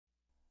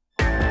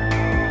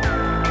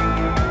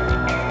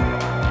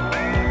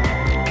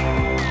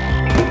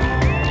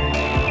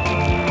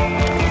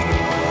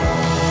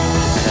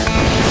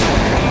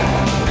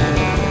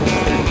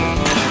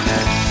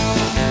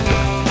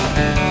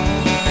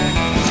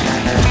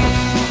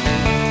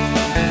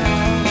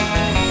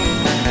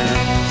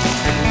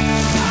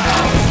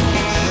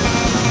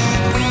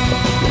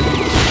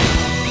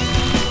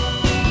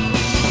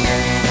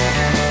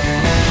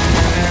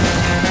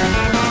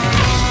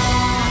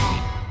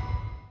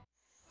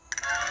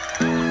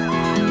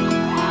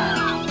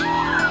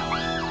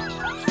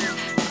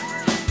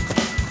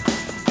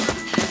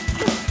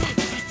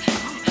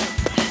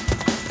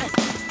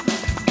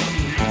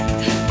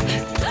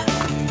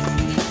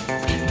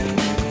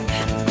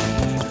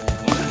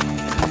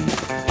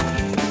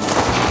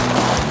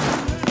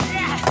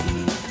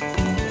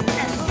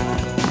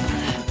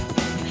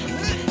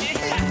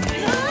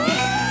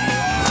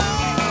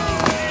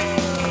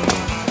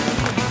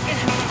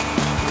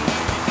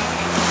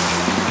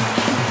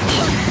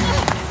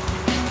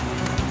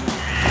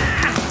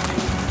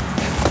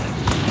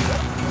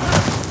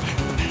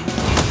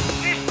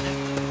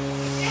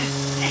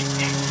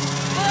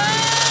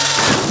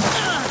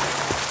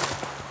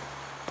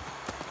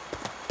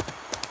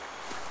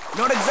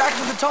Not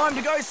exactly the time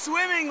to go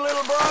swimming,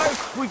 little bro.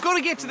 We've got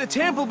to get to the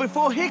temple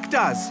before Hick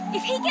does.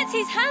 If he gets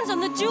his hands on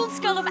the Jeweled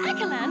Skull of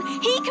Acalan,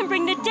 he can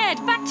bring the dead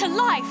back to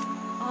life.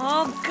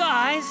 Oh,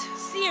 guys,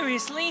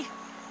 seriously?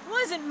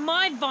 Why is it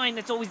my vine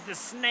that's always the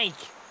snake?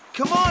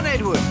 Come on,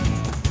 Edward.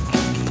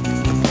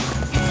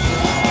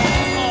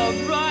 Oh,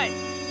 right.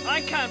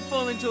 I can't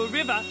fall into a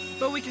river,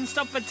 but we can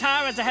stop for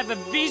Tara to have a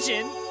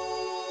vision.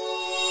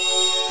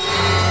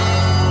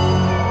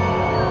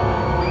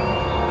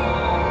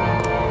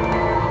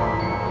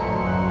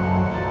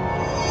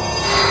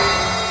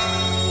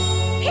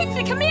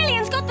 The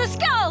chameleon's got the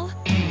skull!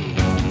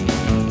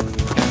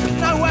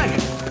 No way!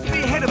 Be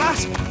ahead of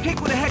us.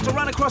 Hick would have had to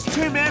run across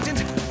 2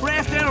 mountains,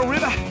 raft down a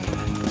river,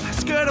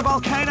 skirt a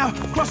volcano,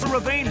 cross a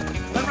ravine,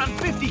 and run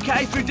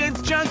 50k through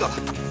dense jungle.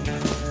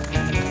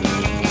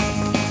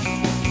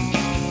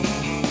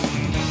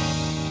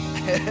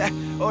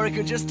 Or he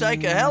could just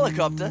take a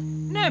helicopter.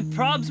 No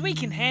probs, we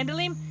can handle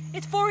him.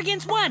 It's 4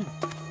 against 1.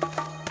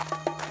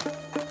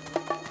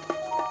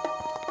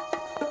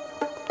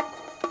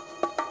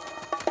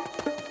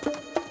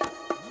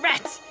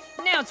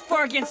 It's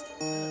 4 against...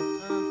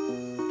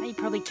 they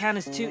probably count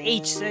as 2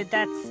 each, so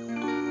that's...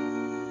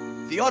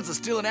 The odds are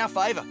still in our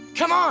favour.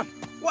 Come on!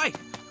 Wait,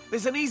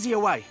 there's an easier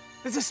way.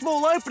 There's a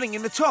small opening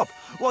in the top.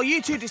 While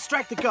you two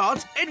distract the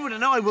guards, Edward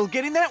and I will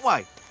get in that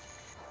way.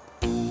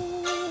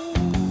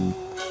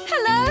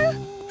 Hello?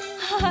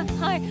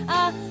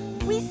 Hi,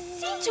 we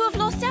seem to have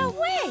lost our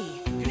way.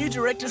 Can you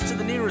direct us to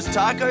the nearest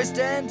taco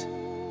stand?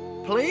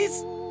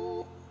 Please?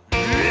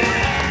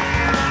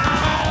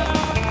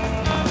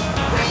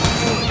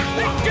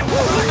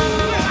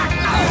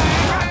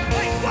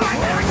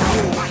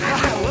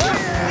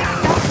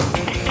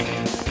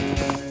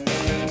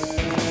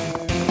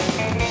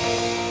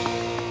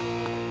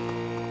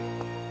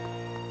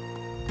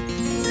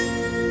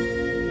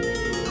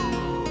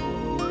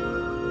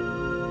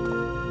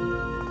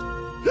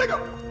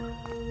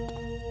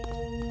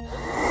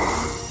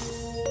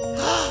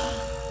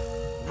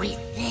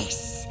 With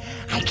this,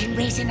 I can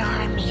raise an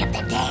army of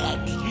the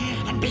dead.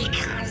 And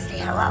because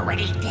they are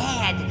already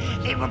dead,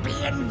 they will be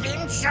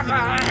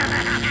invincible.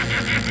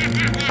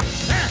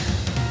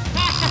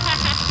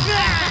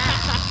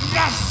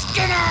 The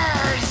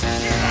Skinners!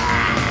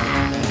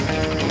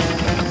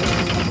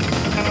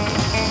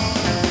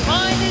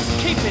 Finders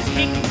keepers,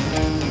 Hick.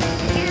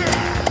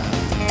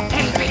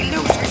 They'll be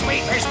losers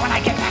weepers when I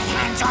get my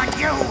hands on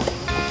you.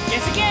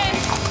 Yes, again.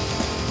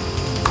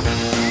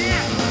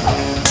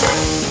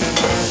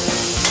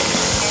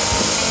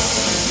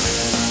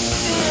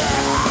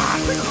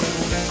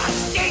 A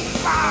stink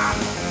bomb!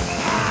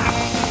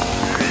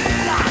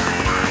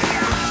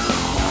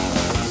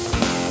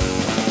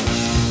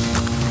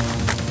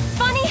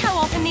 Funny how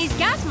often these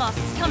gas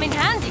masks come in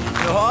handy.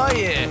 Oh,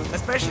 yeah.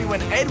 Especially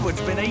when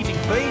Edward's been eating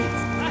beans.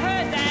 I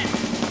heard that.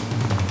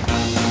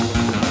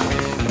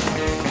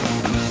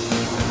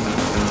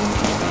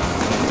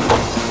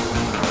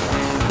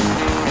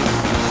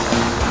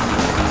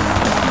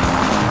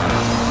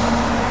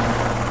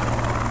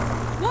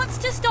 What's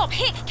to stop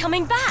Hick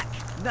coming back?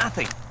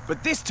 Nothing.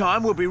 But this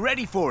time we'll be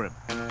ready for him.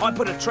 I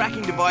put a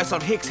tracking device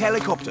on Hick's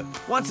helicopter.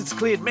 Once it's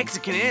cleared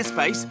Mexican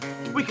airspace,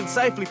 we can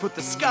safely put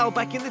the skull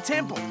back in the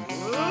temple.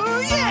 Oh,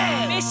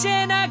 yeah!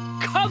 Mission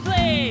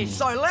accomplished!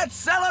 So let's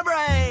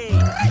celebrate!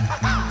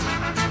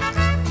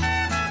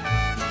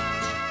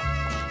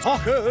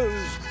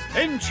 Tacos,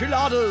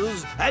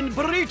 enchiladas, and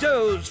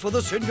burritos for the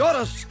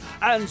señoras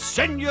and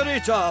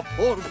señorita,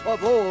 por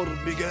favor,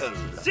 Miguel.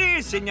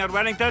 Si, Senor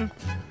Wellington.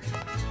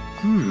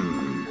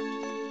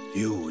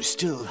 You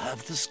still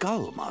have the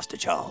skull, Master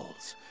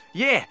Charles.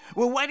 Yeah,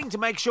 we're waiting to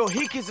make sure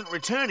Hick isn't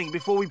returning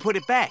before we put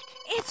it back.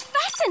 It's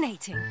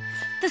fascinating.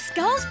 The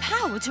skull's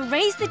power to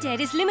raise the dead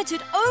is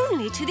limited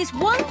only to this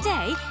one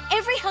day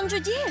every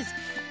 100 years.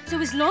 So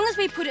as long as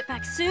we put it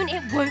back soon,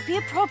 it won't be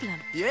a problem.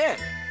 Yeah,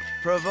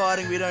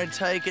 providing we don't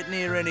take it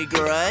near any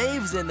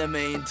graves in the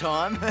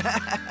meantime.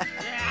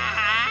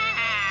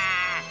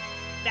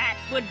 That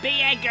would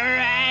be a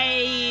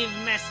grave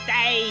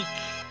mistake.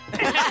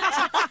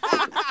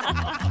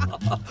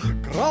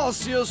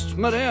 Gracias,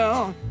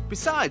 Maria.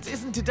 Besides,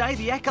 isn't today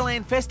the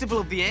Acalan Festival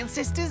of the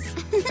Ancestors?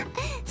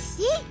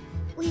 See?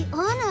 We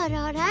honor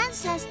our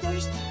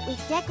ancestors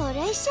with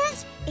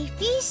decorations, a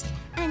feast,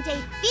 and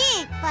a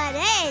big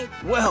parade.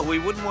 Well, we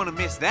wouldn't want to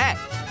miss that.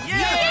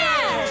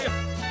 Yeah!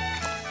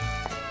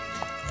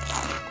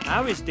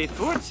 How is the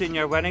food,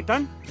 Senor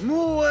Wellington?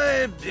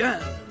 Muy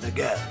bien,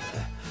 Miguel.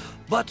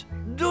 But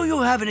do you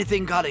have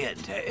anything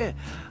caliente?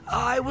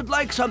 I would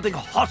like something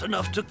hot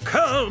enough to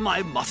curl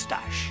my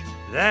mustache.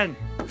 Then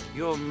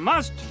you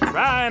must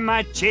try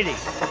my chili.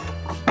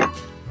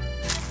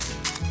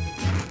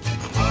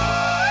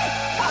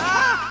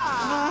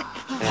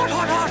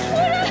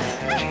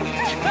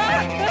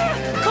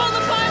 Call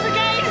the fire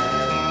brigade!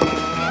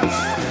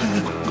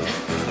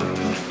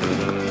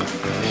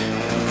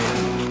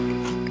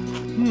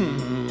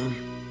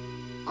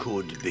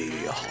 Could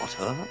be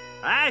hotter.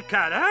 Ay,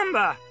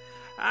 caramba!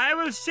 I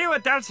will see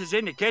what else is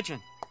in the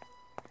kitchen.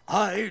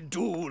 I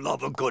do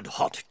love a good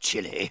hot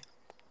chili.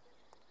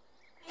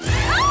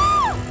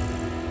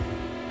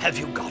 Have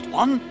you got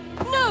one?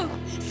 No!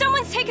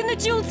 Someone's taken the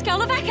Jeweled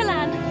Skull of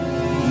Acalan!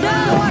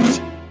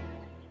 What?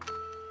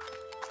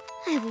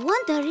 I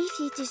wonder if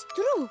it is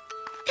true.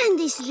 Can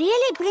this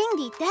really bring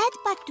the dead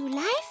back to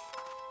life?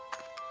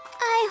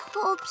 I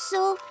hope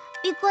so,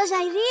 because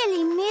I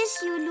really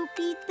miss you,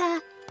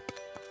 Lupita.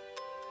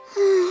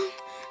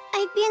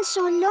 I've been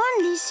so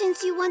lonely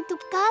since you went to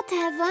God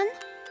Heaven.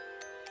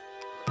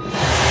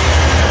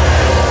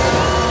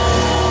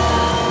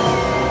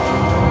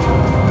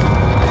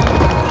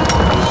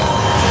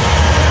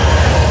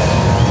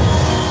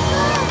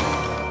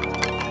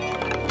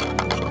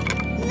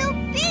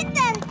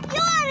 Lupita,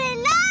 you are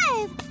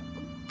alive!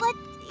 But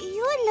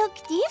you look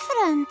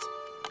different.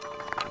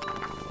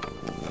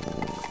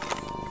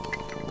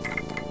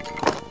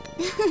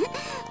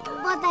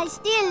 But I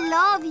still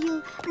love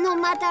you, no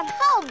matter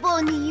how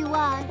bony you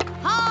are.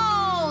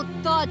 How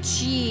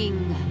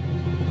touching!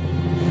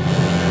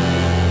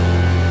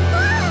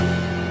 Ah!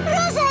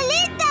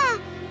 Rosalita!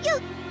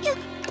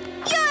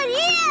 You're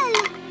real!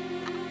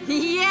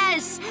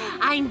 Yes!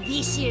 And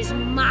this is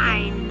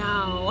mine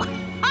now!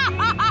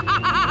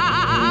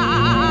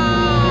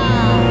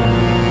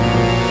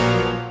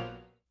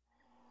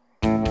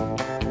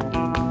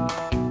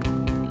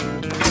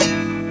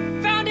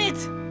 Found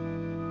it!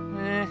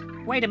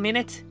 Wait a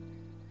minute.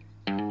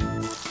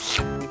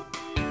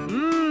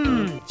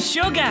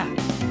 Sugar!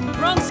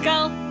 Wrong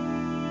skull.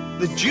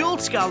 The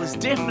Jeweled Skull is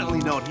definitely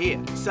not here,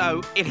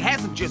 so it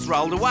hasn't just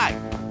rolled away.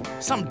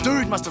 Some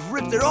dude must have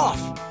ripped it off.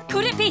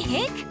 Could it be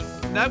Hick?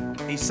 Nope,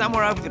 he's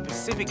somewhere over the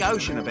Pacific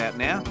Ocean about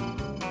now.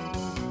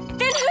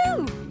 Then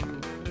who?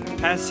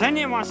 Has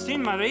anyone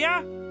seen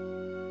Maria?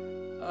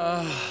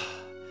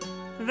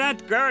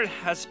 That girl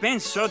has been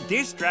so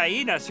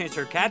distracted since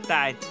her cat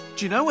died.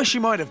 Do you know where she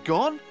might have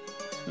gone?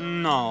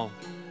 No,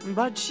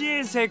 but she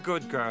is a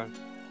good girl.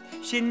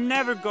 She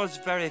never goes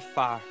very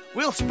far.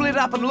 We'll split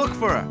up and look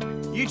for her.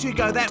 You two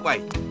go that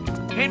way.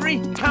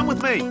 Henry, come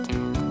with me.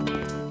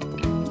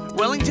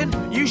 Wellington,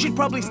 you should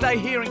probably stay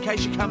here in case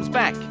she comes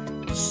back.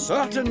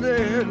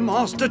 Certainly,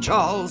 Master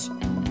Charles.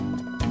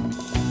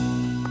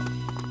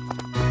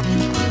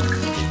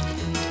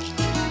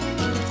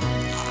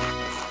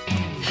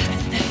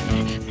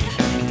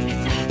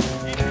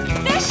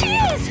 There she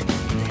is!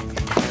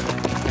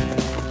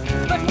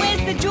 But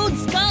where's the Jeweled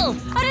Skull?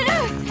 I don't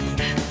know,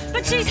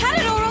 but she's had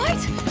it all right.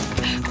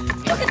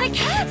 Look at the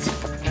cat!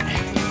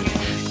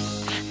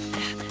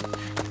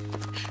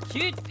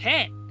 Cute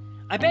pet.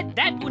 I bet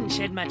that wouldn't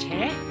shed much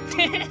hair.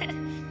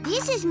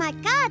 This is my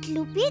cat,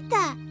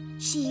 Lupita.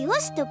 She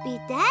used to be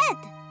dead.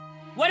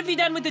 What have you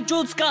done with the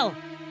Jeweled Skull?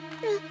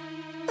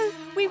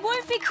 We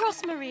won't be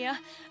cross, Maria,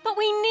 but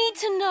we need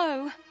to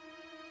know.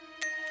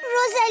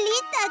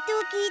 Rosalita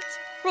took it.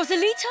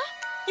 Rosalita?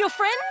 Your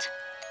friend?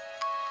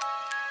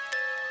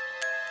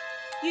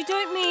 You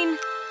don't mean...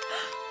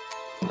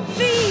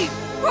 the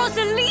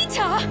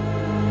Rosalita?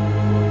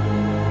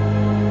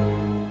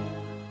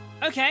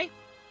 Okay,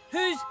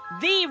 who's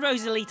the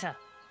Rosalita?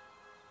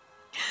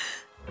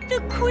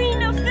 The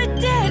Queen of the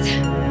Dead!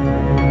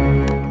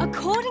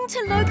 According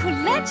to local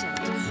legend,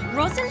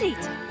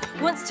 Rosalita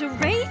wants to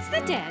raise the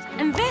dead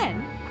and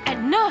then,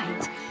 at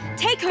night,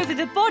 take over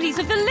the bodies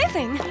of the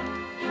living.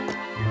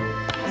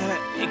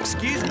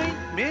 Excuse me,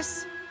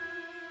 miss?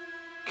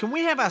 Can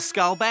we have our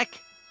skull back?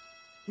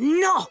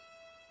 No!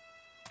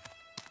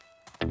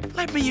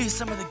 Let me use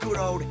some of the good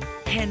old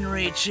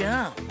Henry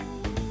charm.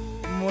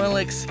 Well,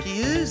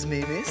 excuse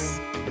me, miss.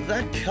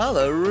 That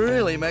colour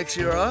really makes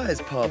your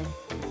eyes pop.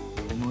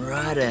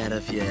 Right out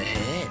of your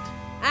head.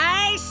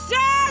 I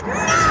said no!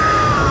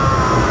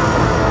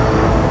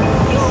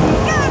 You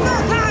never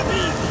have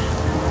it!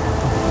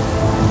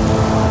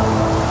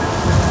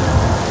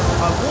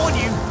 I warn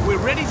you,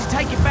 we're ready to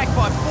take it back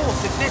by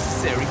force if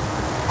necessary.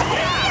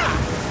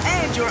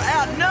 And you're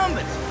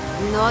outnumbered.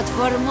 Not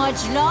for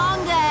much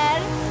longer.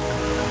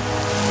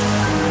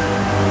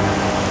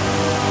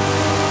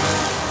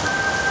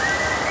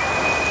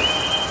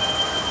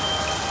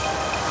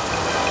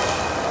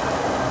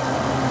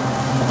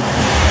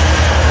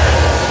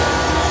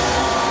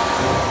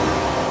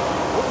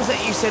 What was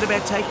that you said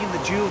about taking the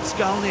Jeweled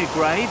Skull near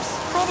graves?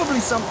 Probably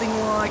something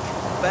like,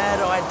 bad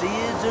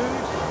idea,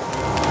 dude.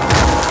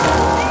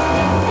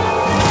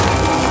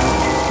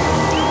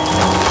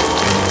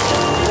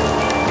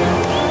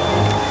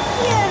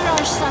 Here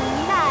are some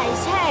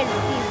nice,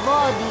 healthy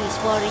bodies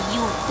for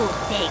you to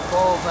take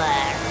over.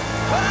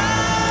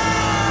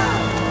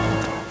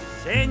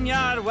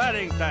 Senor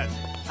Wellington,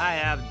 I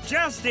have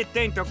just the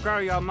thing to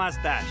curl your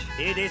mustache.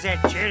 It is a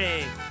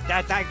chili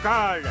that I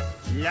call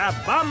La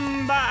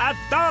Bomba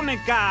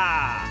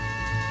Atomica.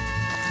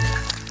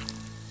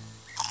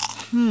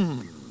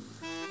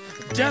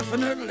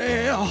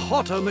 Definitely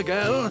hotter,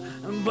 Miguel,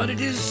 but it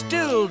is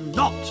still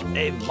not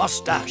a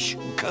mustache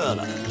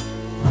curler.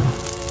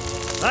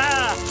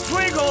 Ah,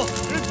 Twiggle!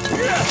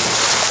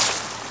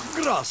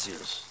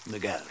 Gracias,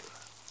 Miguel.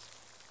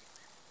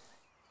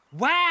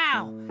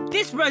 Wow!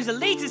 This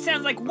Rosalita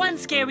sounds like one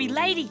scary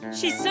lady.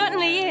 She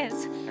certainly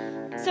is.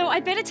 So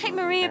I'd better take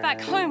Maria back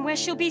home where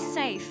she'll be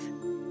safe.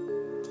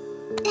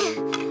 And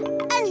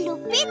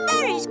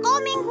Lupita is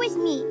coming with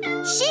me.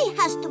 She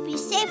has to be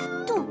safe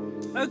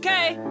too.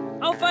 Okay,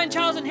 I'll find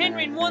Charles and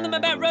Henry and warn them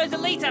about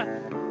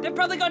Rosalita. They've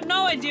probably got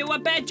no idea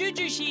what bad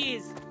juju she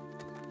is.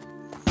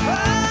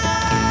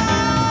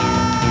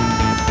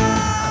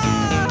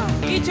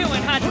 You two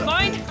weren't hard to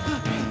find.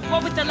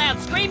 What with the loud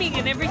screaming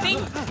and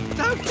everything.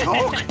 Don't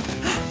talk! Run!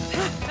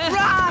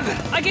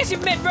 I guess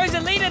you've met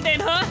Rosalita then,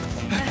 huh?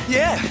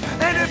 Yeah,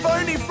 and her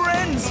bony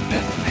friends!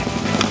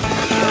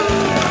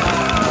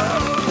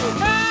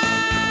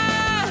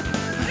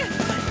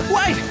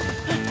 Wait!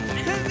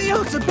 The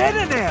odds are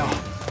better now!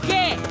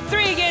 Yeah,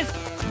 3 against...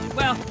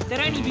 Well, they'd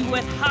only be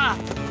worth half.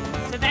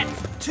 So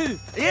that's 2.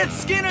 It's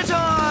Skinner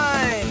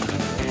time!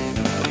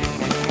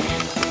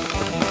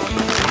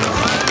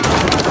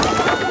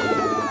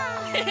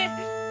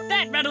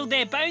 That rattled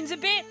their bones a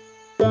bit.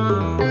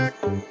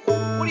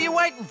 What are you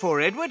waiting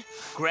for, Edward?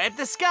 Grab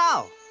the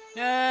skull.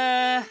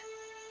 The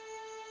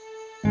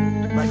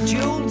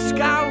Jeweled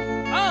Skull?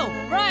 Oh,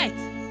 right.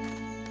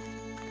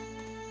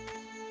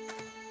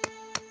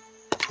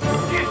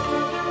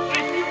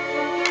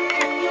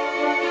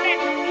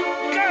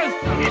 Go!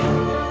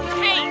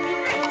 Hey!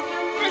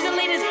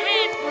 Rosalita's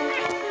hand!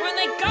 Where'd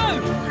they go?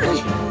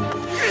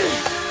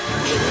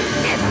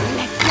 Never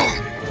let go.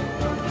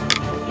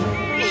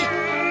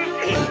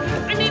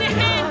 I need a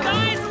hand,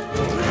 guys!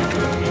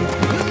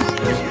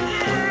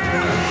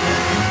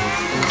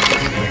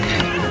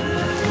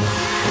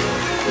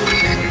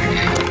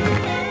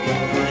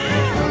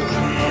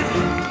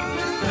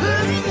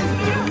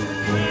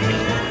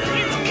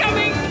 It's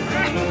coming!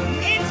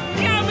 It's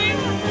coming!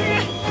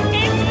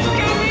 It's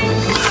coming!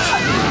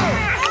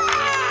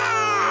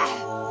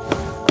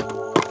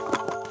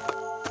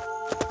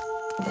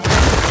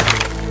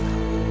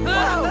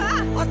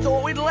 I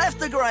thought we'd left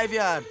the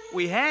graveyard.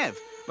 We have,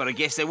 but I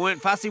guess they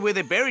weren't fussy where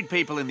they buried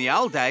people in the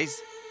old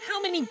days.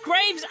 How many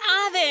graves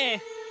are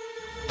there?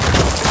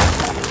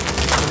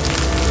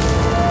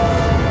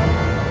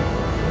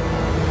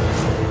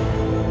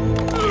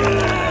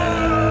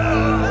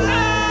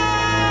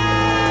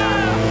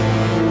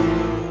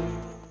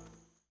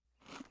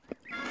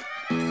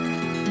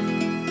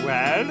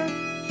 Well?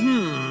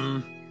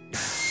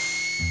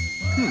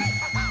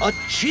 A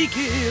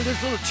cheeky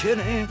little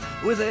tinny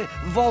with a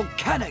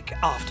volcanic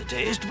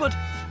aftertaste, but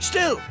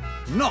still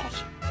not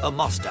a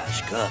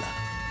mustache curler.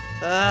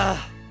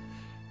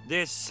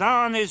 The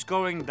sun is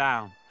going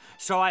down,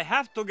 so I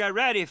have to get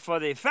ready for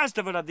the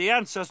Festival of the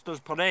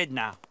Ancestors parade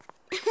now.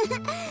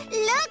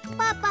 Look,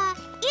 Papa,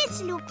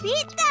 it's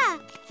Lupita.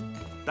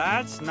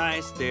 That's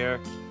nice, dear.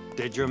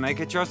 Did you make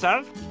it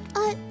yourself?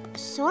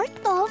 Sort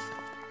of.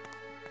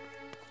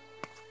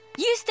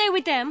 You stay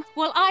with them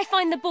while I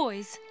find the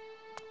boys.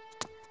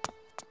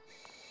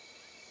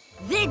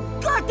 They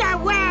got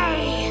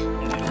away!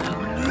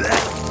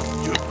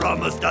 You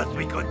promised us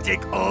we could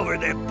take over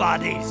their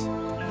bodies.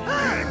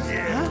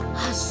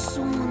 As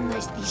soon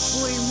as the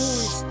full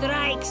moon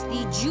strikes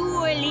the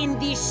jewel in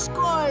the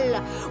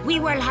skull,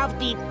 we will have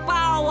the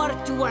power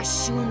to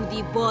assume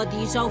the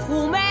bodies of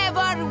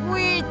whomever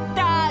we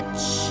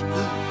touch.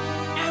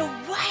 No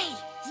way!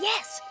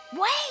 Yes,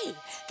 way!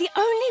 The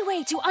only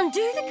way to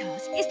undo the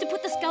curse is to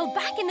put the skull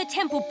back in the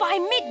temple by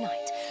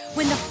midnight,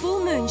 when the full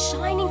moon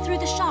shining through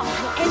the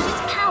shaft will end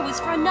its powers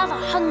for another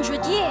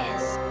 100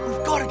 years.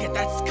 We've got to get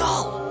that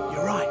skull.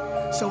 You're right.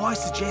 So I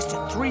suggest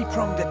a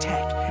three-pronged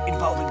attack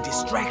involving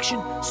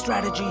distraction,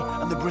 strategy,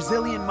 and the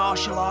Brazilian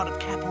martial art of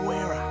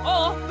capoeira.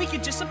 Or we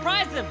could just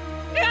surprise them.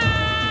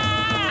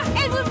 Ah!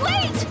 Edward,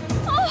 wait!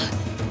 Oh,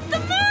 the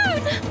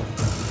moon!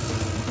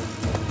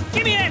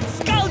 Give me that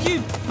skull,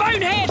 you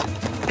bonehead!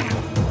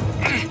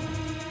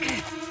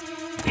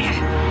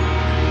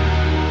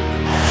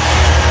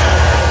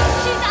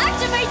 She's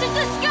activated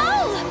the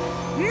skull!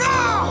 No!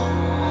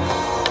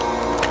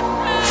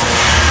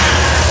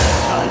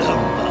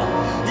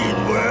 It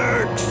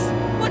works.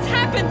 What's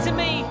happened to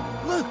me?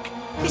 Look,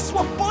 he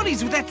swapped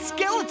bodies with that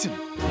skeleton.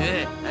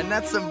 Yeah, and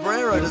that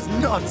sombrero does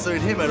not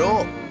suit him at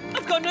all.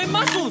 I've got no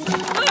muscles.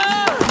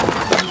 Ah!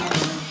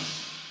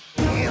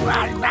 You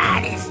are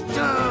bodies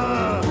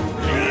too!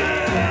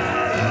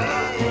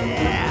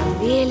 The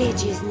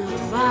village is not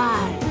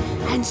far,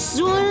 and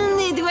soon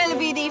it will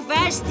be the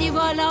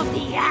Festival of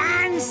the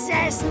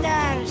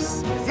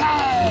Ancestors.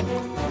 Then,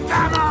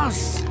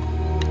 vamos!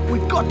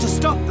 We've got to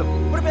stop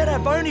them. What about our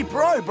bony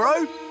bro?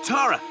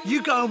 Tara,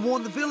 you go and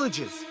warn the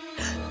villagers.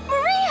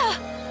 Maria!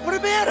 What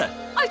about her?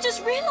 I've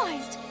just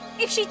realized,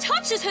 if she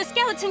touches her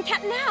skeleton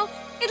cat now,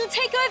 it'll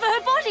take over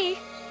her body.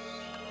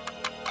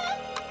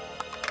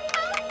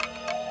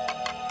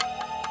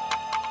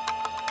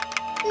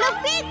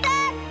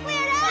 Lupita,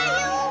 where are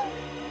you?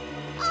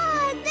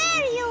 Oh,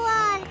 there you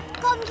are.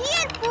 Come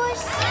here,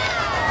 puss.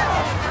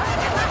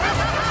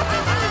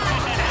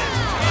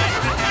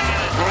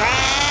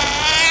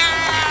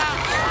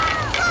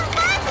 Come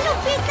back,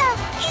 Lupita.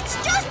 It's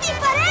just the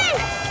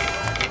parade.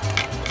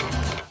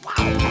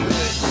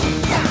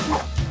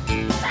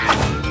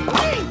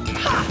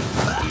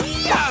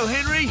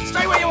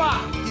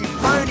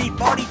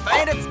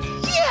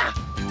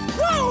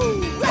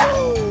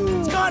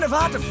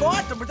 hard to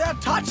fight them without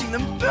touching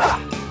them.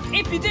 Ugh.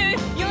 If you do,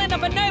 you'll end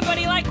up a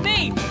nobody like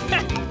me.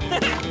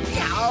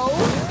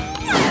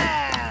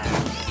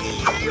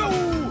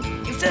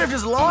 Instead of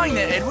just lying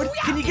there, Edward,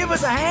 can you give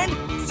us a hand?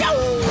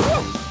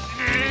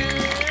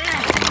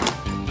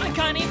 I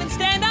can't even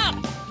stand up.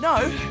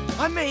 No,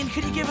 I mean,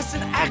 can you give us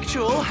an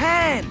actual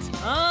hand?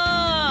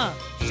 Ah,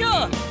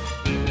 sure.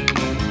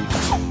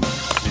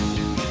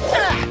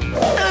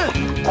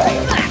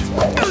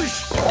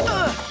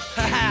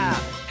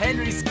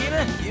 Henry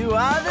Skinner, you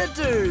are the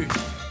dude.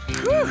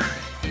 Whew.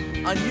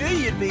 I knew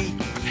you'd be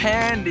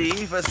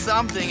handy for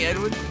something,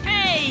 Edward.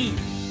 Hey!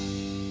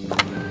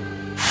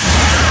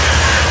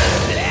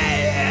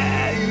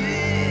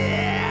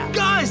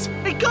 Guys,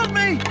 it got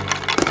me!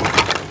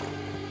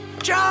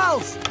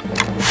 Charles!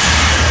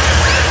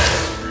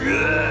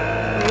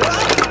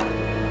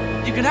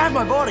 You can have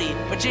my body,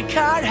 but you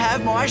can't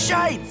have my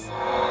shades.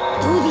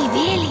 To the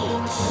village.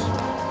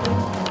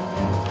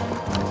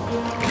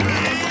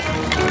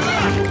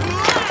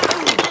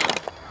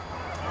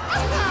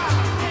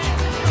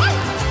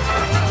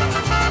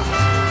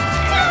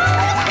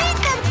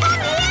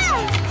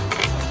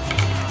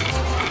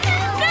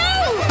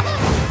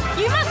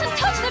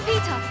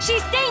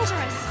 She's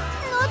dangerous!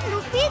 Not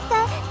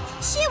Lupita.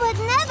 She would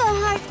never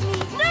hurt me.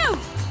 No!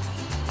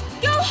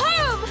 Go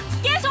home!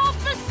 Get off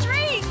the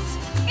streets!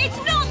 It's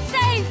not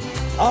safe!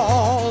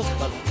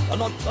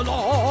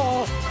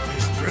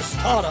 Mistress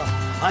Tara,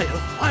 I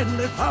have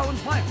finally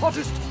found my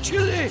hottest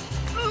chili.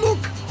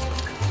 Look!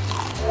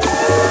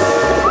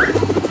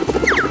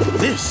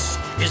 This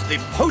is the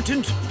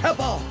potent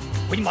pepper.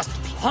 We must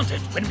plant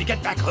it when we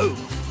get back home.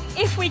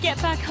 If we get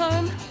back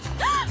home...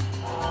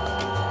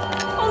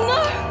 Oh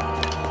no!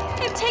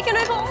 They've taken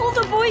over all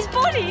the boys'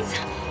 bodies!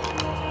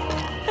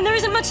 And there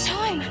isn't much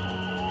time.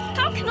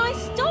 How can I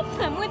stop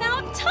them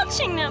without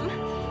touching them?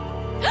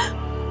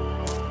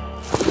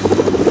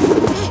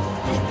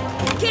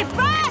 ¿Qué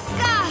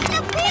pasa?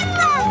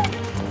 Lupita!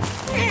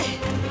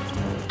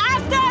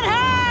 After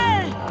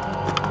her!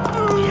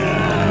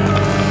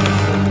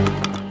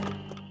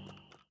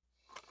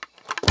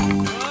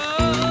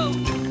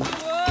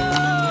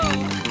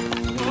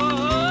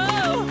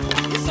 Whoa!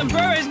 This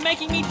sombrero is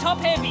making me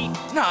top-heavy.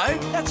 No,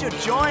 that's your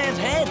giant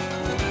head.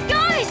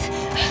 Guys!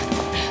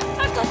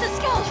 I've got the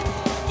skull!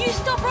 You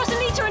stop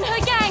Rosalita and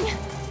her gang!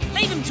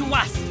 Leave him to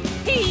us.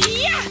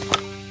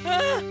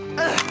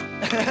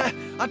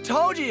 I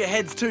told you your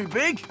head's too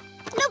big.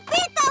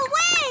 Lupita,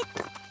 wait!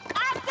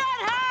 After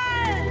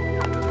her!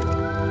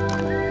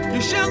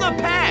 You shall not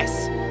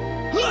pass!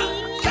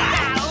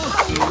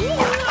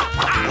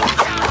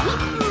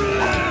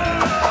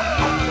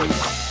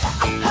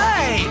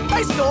 Hey,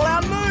 they stole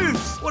our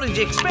moves. What did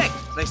you expect?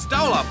 They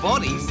stole our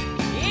bodies.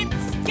 It's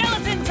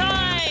skeleton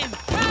time!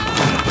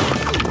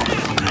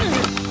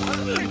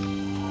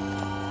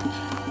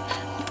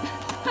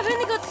 I've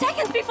only got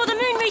seconds before the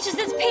moon reaches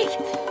its peak.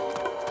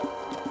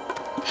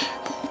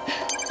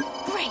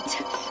 Great,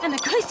 and the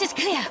coast is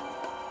clear.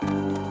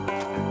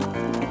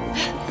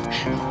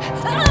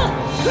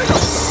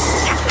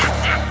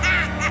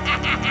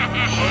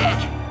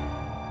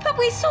 But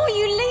we saw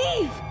you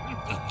leave.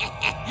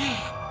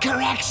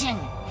 Correction.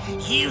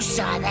 You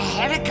saw the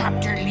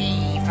helicopter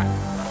leave.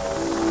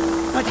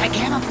 But I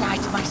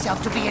camouflaged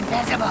myself to be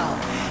invisible,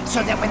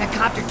 so that when the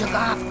copter took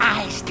off,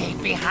 I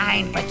stayed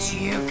behind, but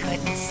you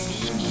couldn't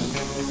see me.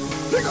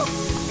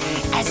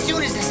 As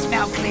soon as the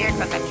smell cleared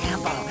from the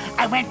temple,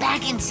 I went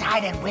back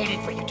inside and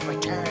waited for you to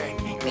return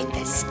with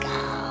the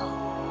skull.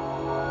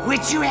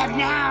 Which you have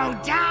now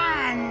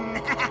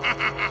done!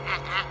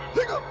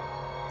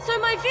 So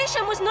my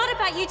vision was not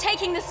about you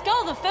taking the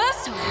skull the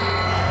first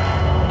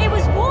time. It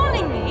was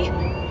warning me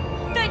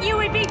that you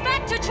would be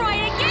back to try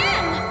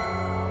again.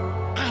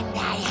 And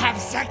I have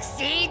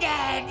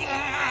succeeded!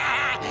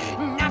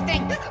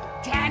 Nothing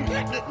can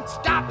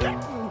stop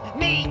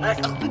me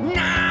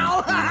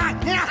now!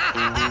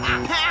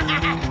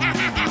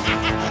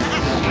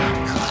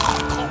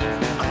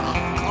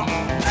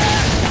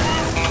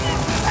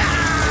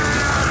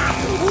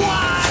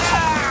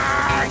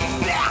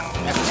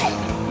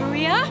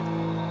 Maria?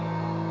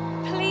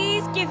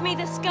 Please give me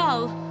the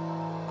skull.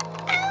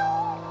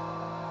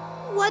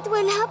 What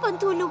will happen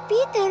to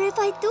Lupita if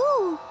I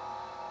do?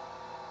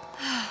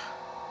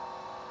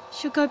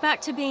 She'll go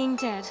back to being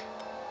dead.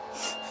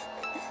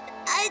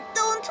 I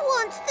don't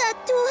want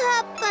that to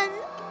happen.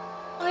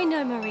 I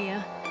know,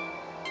 Maria.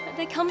 But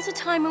there comes a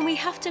time when we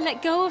have to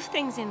let go of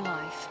things in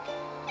life.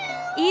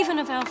 Even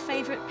of our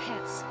favorite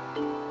pets.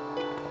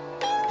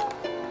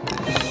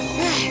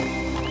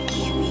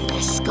 Give me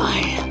the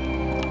skull.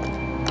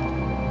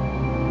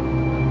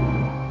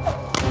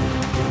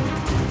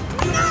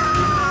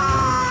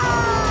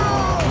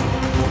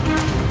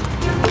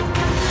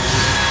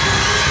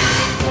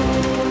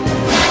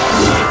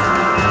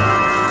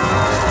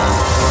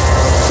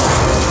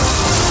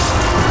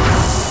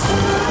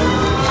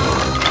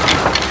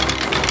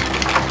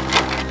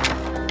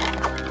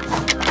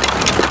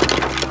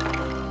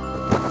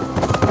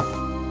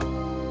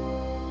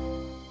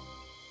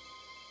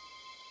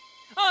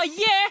 Oh,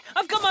 yeah!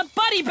 I've got my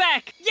buddy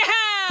back!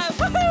 Yeah!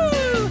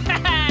 Woohoo!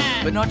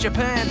 But not your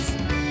pants.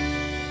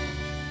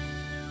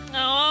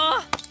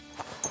 Aw.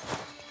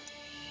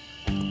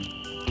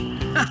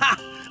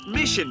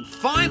 Mission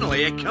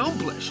finally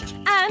accomplished.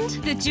 And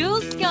the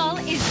Jeweled Skull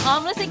is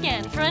harmless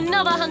again for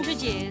another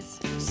 100 years.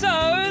 So,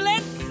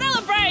 let's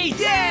celebrate!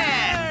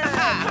 Yeah!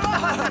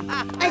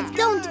 I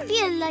don't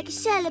feel like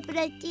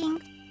celebrating.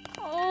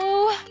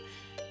 Oh,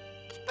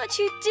 but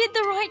you did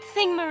the right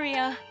thing,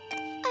 Maria.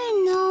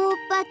 I know,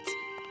 but...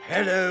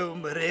 Hello,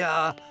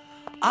 Maria.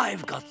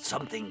 I've got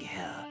something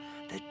here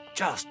that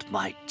just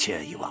might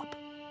cheer you up.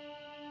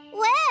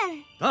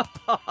 Where?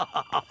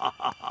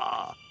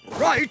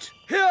 Right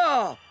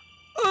here!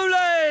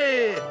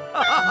 Ole!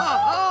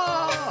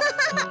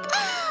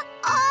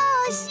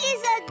 Oh,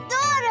 she's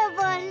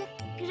adorable.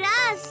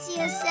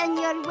 Gracias,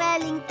 Senor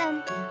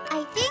Wellington.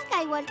 I think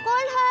I will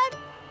call her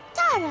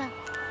Tara.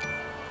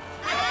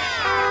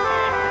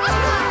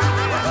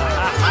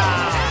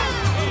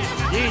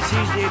 This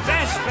is the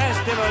best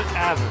festival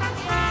ever.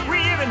 We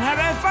even have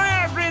a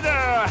fire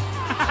breather!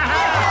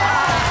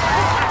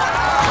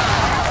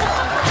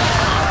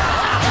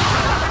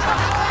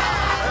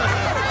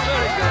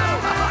 Very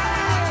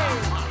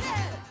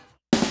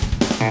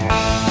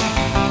good.